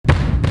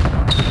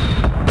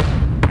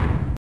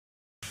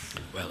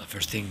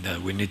first thing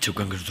that we need to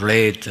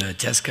congratulate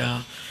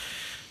CSKA.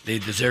 They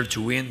deserve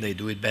to win. They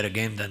do it better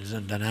game than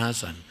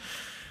us, and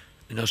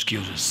no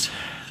excuses.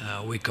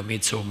 We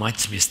commit so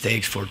much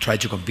mistakes for trying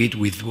to compete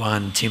with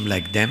one team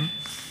like them.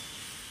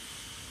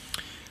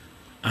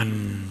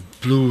 And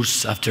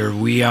plus, after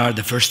we are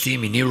the first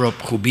team in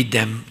Europe who beat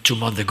them 2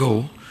 months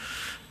ago,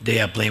 they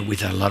are playing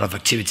with a lot of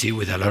activity,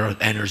 with a lot of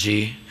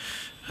energy,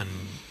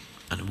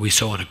 and we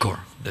saw on the core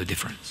the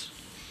difference.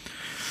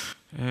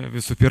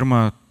 Visų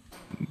pirma,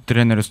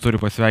 treneris turi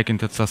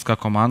pasveikinti CSKA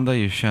komandą,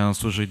 jis šiandien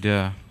sužaidė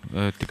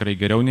tikrai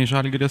geriau nei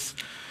Žalgiris.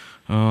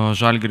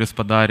 Žalgiris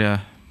padarė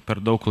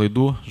per daug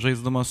klaidų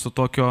žaisdamas su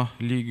tokio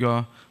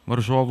lygio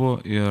varžovu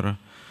ir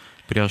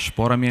prieš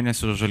porą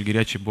mėnesių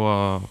žalgiriečiai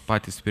buvo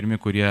patys pirmi,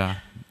 kurie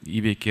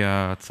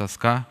įveikė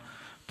CSKA,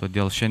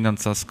 todėl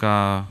šiandien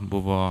CSKA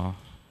buvo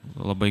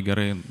labai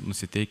gerai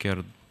nusiteikę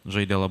ir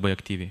žaidė labai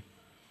aktyviai.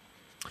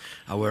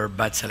 Our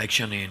bad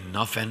selection in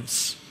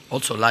offense,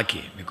 also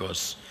lucky,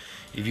 because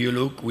if you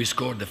look, we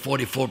scored the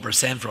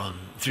 44% from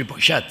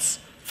 3-point shots,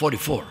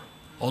 44.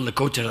 All the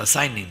coaches are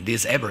signing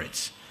this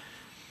average.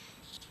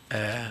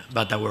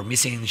 But our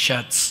missing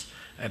shots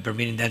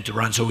permitting them to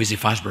run so easy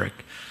fast break.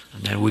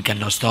 And then we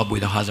cannot stop. We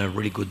don't have a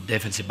really good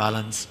defensive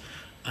balance,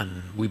 and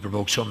we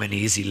provoke so many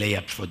easy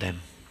layups for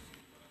them.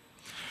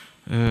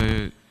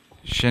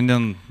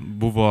 Šiandien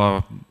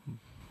buvo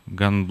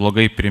gan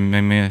blogai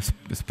priimami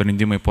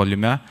sprendimai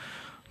puolime,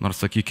 nors,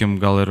 sakykime,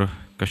 gal ir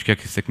kažkiek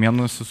sėkmė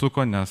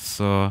nusisuko,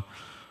 nes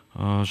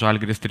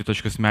Žalgiris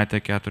tritaškius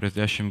metė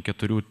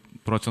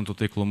 44%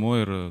 taiklumu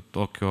ir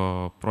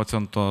tokio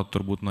procento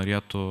turbūt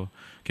norėtų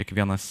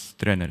kiekvienas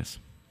treneris.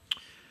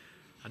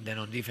 And then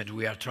on defense,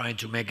 we are trying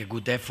to make a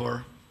good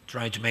effort,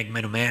 trying to make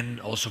man-to-man,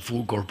 also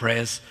full court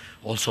press,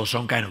 also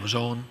some kind of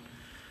zone.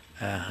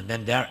 And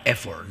then their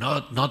effort,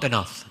 not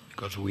enough,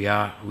 because we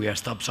are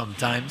stopped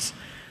sometimes.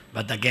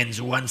 But against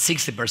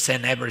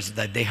 60% average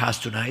that they have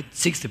tonight,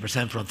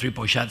 60% from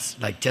 3-point shots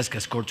like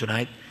CSKA scored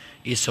tonight,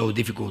 is so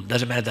difficult.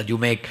 Doesn't matter that you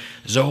make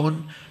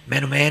zone,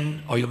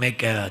 man-to-man, or you make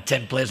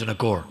 10 plays on a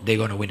court, they're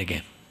going to win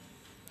again.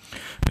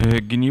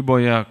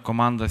 Gynyboje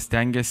komanda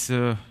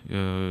stengiasi,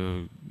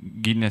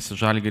 gynėsi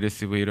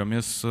Žalgiris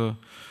įvairiomis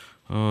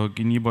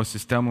gynybos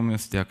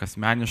sistemomis, tiek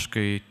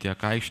asmeniškai, tiek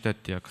aikštė,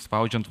 tiek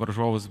spaudžiant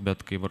varžovus,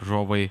 bet kai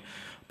varžovai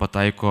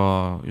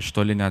pataiko iš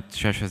toli net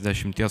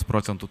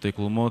 60%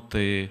 taiklumu,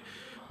 tai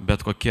bet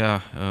kokia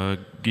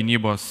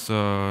gynybos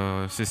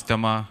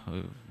sistema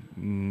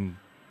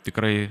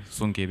tikrai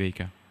sunkiai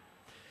veikia.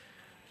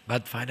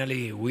 But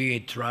finally we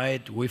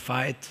tried, we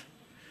fight,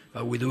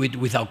 but we do it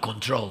without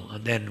control,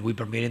 and then we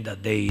permitted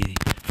that they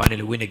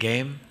finally win a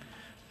game.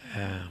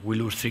 We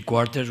lose 3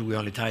 quarters, we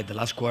only tied the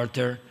last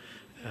quarter.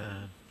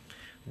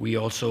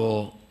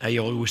 I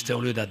always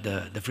tell you that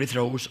the free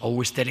throws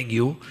always telling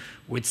you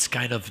which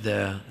kind of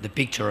the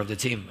picture of the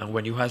team. And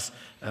when you have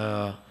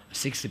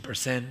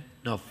 56%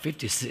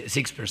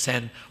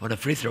 on the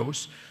free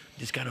throws,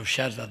 this kind of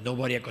shots that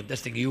nobody are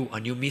contesting you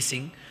and you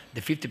missing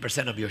the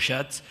 50% of your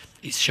shots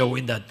is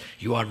showing that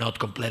you are not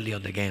completely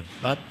on the game.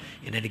 But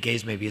in any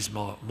case, maybe it's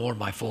more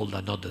my fault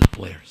than not the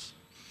players.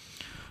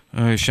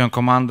 Šiandien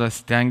komanda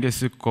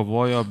stengiasi,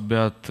 kovojo,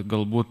 bet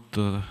galbūt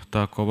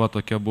ta kova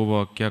tokia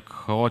buvo kiek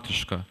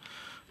chaotiška.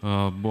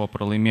 Buvo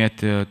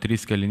pralaimėti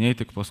 3 kėliniai,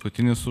 tik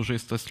paskutinis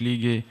sužaistas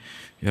lygiai.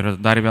 Ir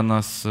dar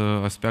vienas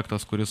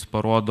aspektas, kuris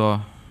parodo,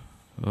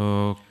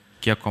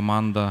 kiek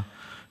komanda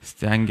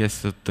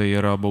stengiasi, tai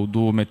yra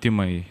baudų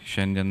metimai.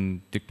 Šiandien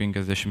tik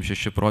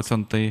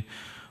 56%,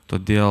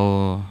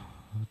 todėl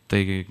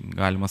tai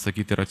galima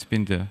sakyti ir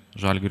atspindi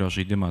Žalgirio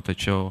žaidimą.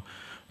 Tačiau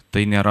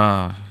tai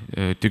nėra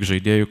tik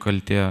žaidėjų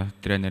kaltė,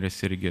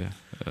 treneris irgi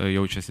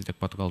jaučiasi tiek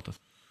pat kaltas.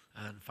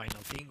 And final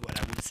thing, what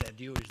I will say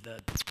to you is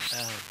that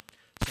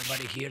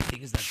somebody here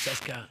thinks that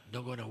CSKA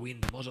not going to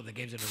win most of the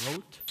games in the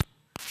road.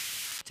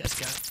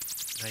 CSKA,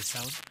 nice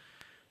sound.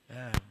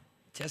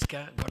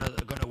 CSKA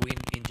gonna win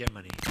in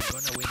Germany.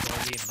 Gonna win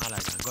probably in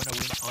Malaga. Gonna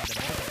win on the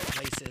most of the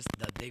places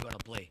that they're gonna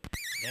play.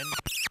 Then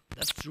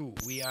that's true.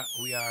 We are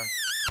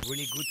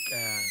really good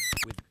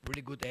with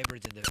really good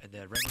average in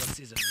the regular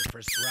season in the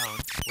first round,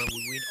 where we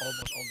win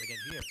almost all the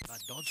games here. But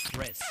don't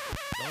stress.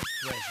 Don't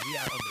stress. We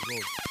are on the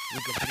road. We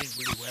competed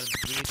really well in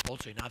Madrid,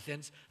 also in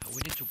Athens, and we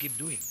need to keep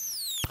doing.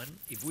 And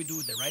if we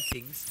do the right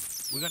things,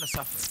 we're gonna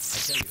suffer. I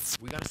tell you,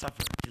 we're gonna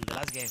suffer till the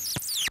last game.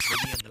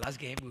 Maybe in the last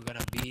game we're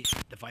gonna be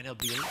the final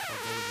bill or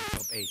go in the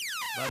top 8.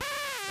 But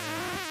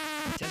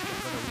CSKA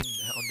is gonna win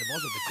on the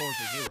most of the course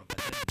in Europe. But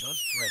then don't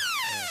stress.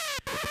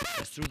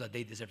 It's true that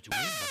they deserve to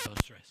win, but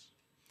don't stress.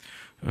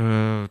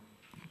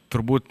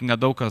 Turbūt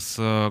nedaug kas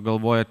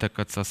galvojate,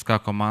 kad CSKA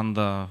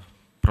komanda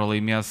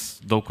pralaimės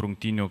daug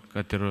rungtynių,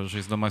 kad ir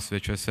žaisdama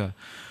svečiuose.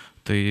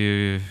 Tai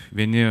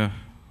vieni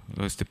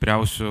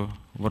stipriausių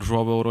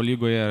varžovų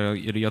Eurolygoje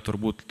ir jie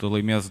turbūt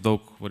laimės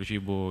daug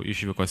varžybų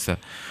išvykose.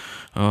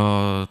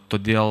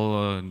 Todėl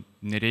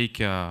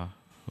nereikia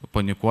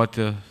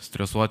panikuoti,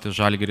 stresuoti.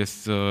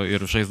 Žalgiris ir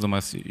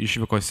žaisdamas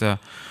išvykose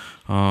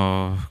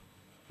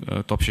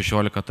top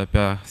 16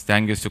 etape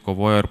stengiasi,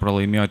 kovojo ir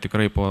pralaimėjo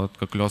tikrai po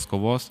atkaklios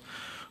kovos.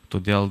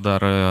 todėl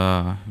dar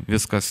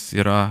viskas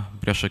yra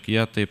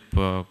priešakyje, taip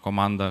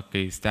komanda,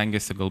 kai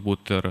stengiasi,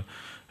 galbūt ir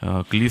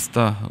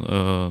klysta,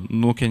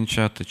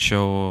 nukenčia,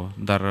 tačiau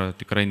dar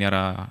tikrai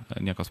nėra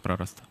niekas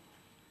prarasta.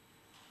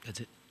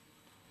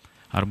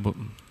 Arba...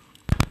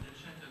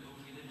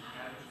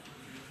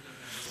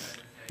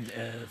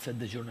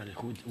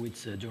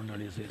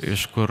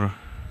 Iš kur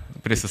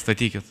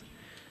prisistatykit?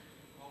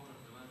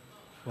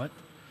 What?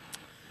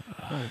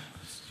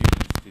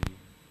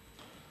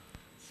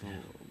 So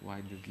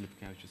why did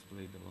Lipkevičius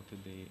play the lot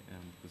today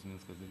and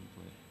Kuzminskas didn't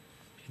play?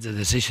 It's a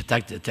decision,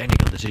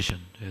 technical decision.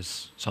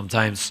 It's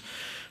sometimes,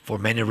 for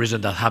many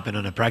reasons that happen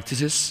on the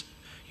practices,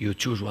 you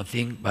choose one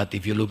thing, but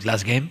if you look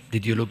last game,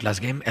 did you look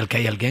last game,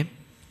 LKL game?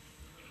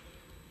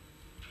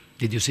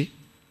 Did you see?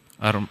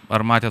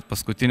 Ar matėt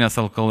paskutinės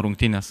LKL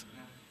rungtynės?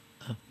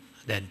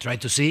 Then try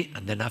to see,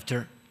 and then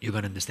after, you're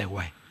going to understand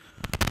why.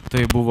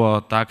 Tai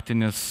buvo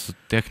taktinis,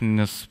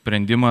 techninis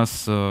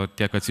sprendimas,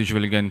 tiek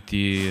atsižvelgiant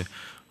į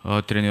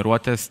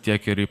treniruotės,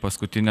 tiek ir į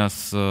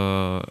paskutinės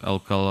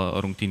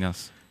LKL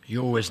rungtynės.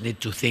 You always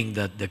need to think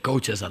that the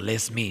coaches, at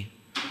least me,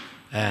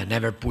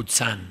 never put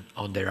sun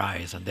on their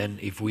eyes. And then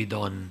if we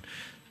don't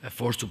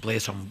force to play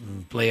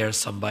some players,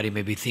 somebody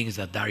maybe thinks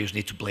that Darius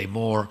needs to play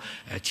more,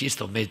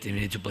 Chistov need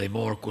to play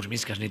more,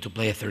 Kuzminskas need to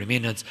play 30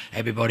 minutes.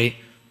 Everybody,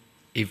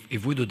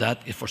 if we do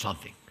that, it's for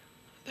something.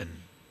 Then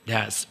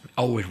there's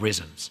always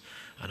reasons.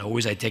 And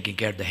always I taking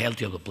care of the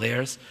health of the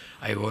players.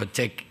 I will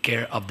take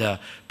care of the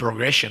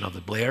progression of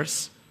the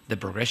players, the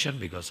progression,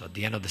 because at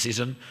the end of the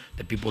season,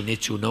 the people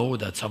need to know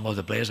that some of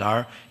the players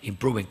are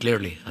improving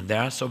clearly. And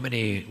there are so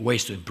many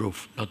ways to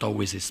improve, not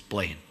always is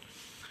playing.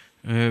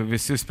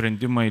 Visi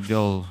sprendimai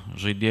dėl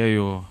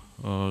žaidėjų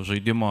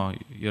žaidimo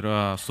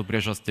yra su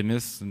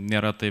priežastimis.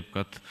 Nėra taip,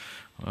 kad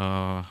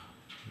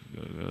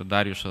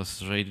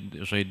Dariušas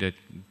žaidė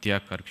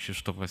tiek ar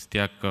Kšištofas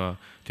tiek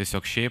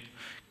tiesiog šiaip.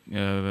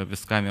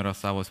 Viskam yra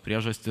savos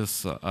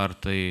priežastis, ar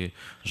tai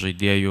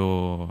žaidėjų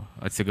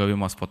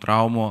atsigavimas po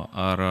traumų,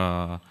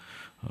 ar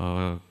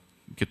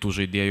kitų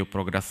žaidėjų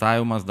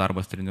progresavimas,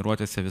 darbas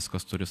treniruotėse,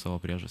 viskas turi savo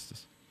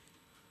priežastis.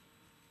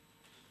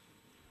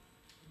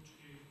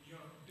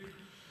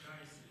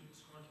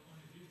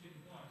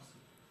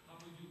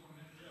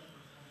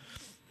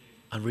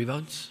 And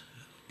rebounds?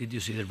 Did you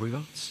see the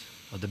rebounds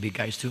of the big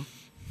guys too?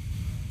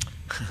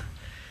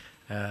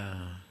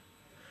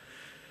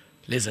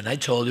 Listen, I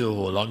told you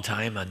a long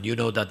time, and you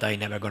know that I'm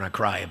never going to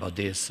cry about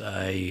this.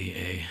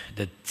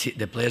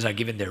 The players are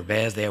giving their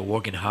best, they are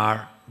working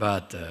hard,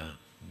 but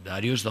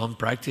Darius don't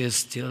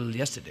practice till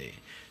yesterday.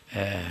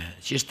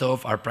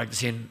 Chistov are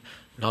practicing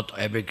not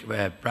every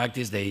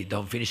practice, they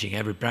don't finishing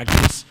every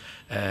practice.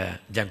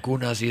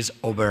 Jankunas is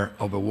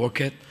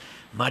overworked.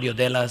 Mario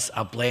Delas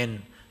are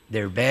playing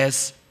their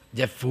best.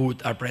 Jeff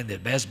Foot are playing their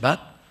best, but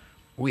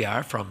we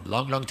are from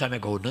long time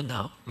ago, not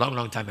now,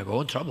 long time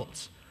ago in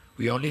troubles.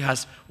 We only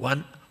has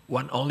one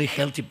only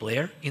healthy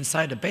player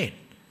inside the paint,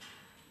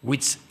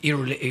 which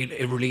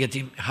Euroliga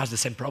team has the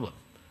same problem.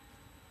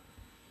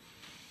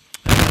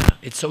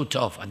 It's so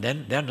tough, and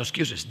then there are no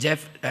excuses.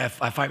 Jeff, a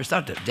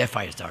five-starter.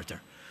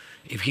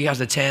 If he has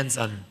the chance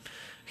and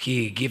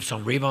he gives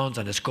some rebounds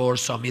and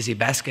scores some easy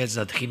baskets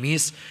that he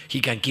missed, he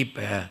can keep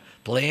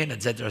playing,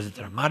 etc.,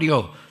 etc.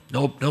 Mario,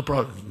 no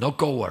problem, no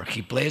coward.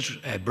 He plays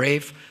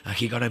brave, and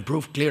he's gonna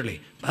improve clearly.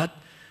 But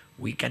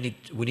we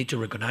need to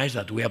recognize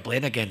that we are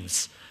playing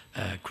against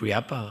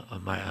Kriapa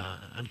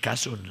and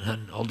Kasun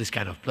and all these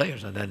kind of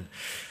players, and then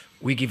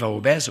we give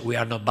our best. We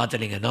are not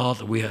battling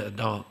enough. We are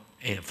not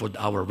for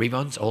our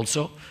rebounds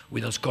also.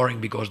 We're not scoring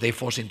because they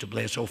force him to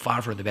play so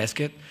far from the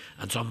basket.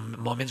 And some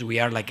moments we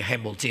are like a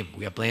handball team.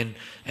 We are playing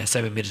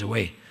 7 meters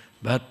away.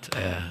 But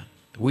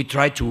we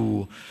try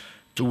to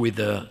with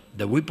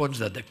the weapons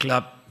that the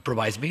club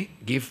provides me,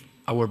 give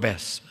our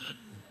best.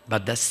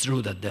 But that's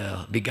true that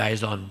the big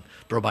guys don't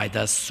provide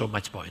us so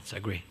much points. I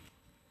agree.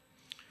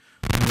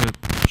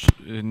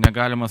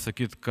 Negalima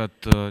sakyti, kad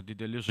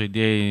dideli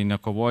žaidėjai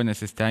nekovoja,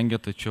 nesistengia,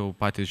 tačiau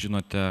patys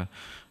žinote,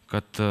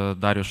 kad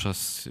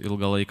Dariušas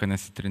ilgą laiką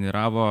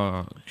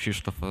nesitreniravo,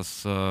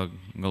 Kšištofas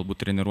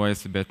galbūt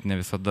treniruojasi, bet ne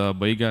visada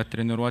baigia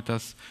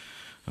treniruotės,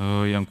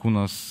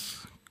 Jankūnas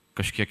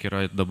kažkiek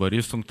yra dabar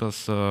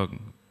įstumtas,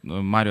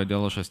 Mario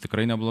Delašas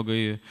tikrai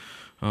neblogai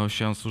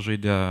šiandien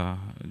sužaidė,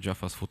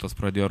 Jeffas Footas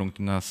pradėjo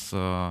rungtynes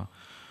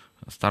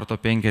starto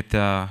penkete,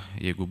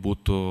 jeigu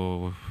būtų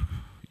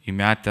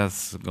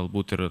įmetęs,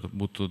 galbūt ir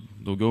būtų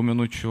daugiau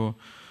minučių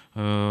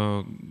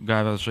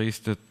gavęs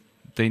žaisti.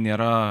 Tai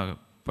nėra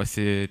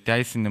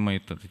pasiteisinimai,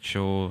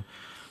 tačiau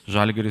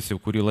Žalgiris jau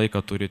kurį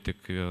laiką turi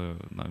tik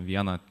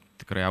vieną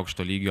tikrai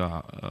aukšto lygio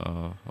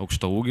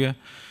aukštą ūgį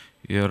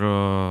ir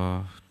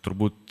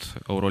turbūt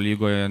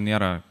Eurolygoje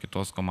nėra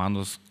kitos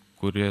komandos,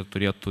 kuri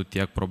turėtų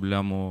tiek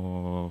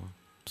problemų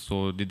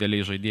su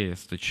dideliais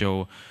žaidėjais.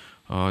 Tačiau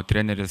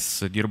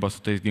treneris dirba su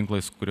tais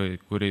ginklais,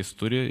 kuriais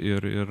turi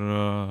ir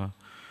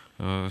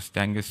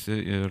stengiasi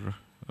ir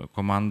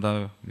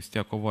komanda vis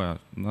tiek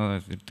kovoja. Na,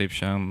 ir taip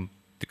šiandien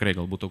tikrai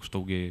galbūt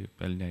aukštaugiai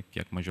pelnė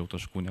kiek mažiau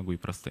taškų negu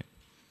įprastai.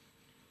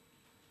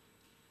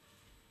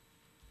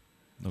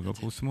 Daugiau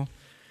klausimų?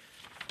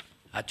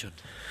 Ačiū.